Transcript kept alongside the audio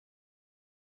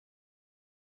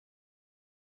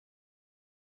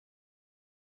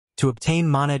To obtain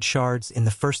Monad shards in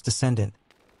the First Descendant,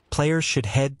 players should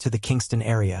head to the Kingston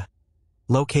area,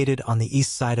 located on the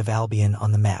east side of Albion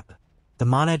on the map. The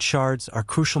Monad shards are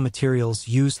crucial materials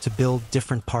used to build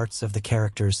different parts of the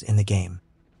characters in the game.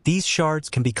 These shards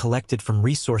can be collected from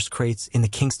resource crates in the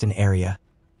Kingston area,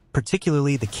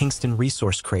 particularly the Kingston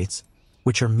resource crates,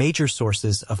 which are major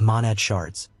sources of Monad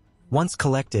shards. Once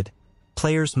collected,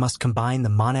 players must combine the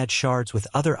Monad shards with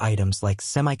other items like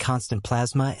semi-constant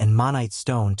plasma and monite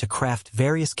stone to craft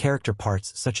various character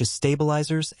parts such as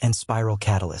stabilizers and spiral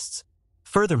catalysts.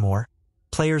 Furthermore,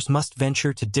 players must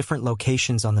venture to different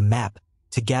locations on the map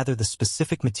to gather the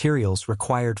specific materials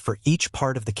required for each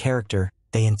part of the character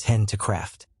they intend to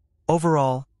craft.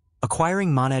 Overall,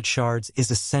 acquiring Monad shards is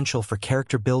essential for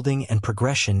character building and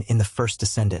progression in the First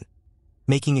Descendant,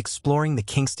 making exploring the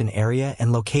Kingston area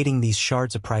and locating these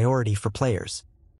shards a priority for players.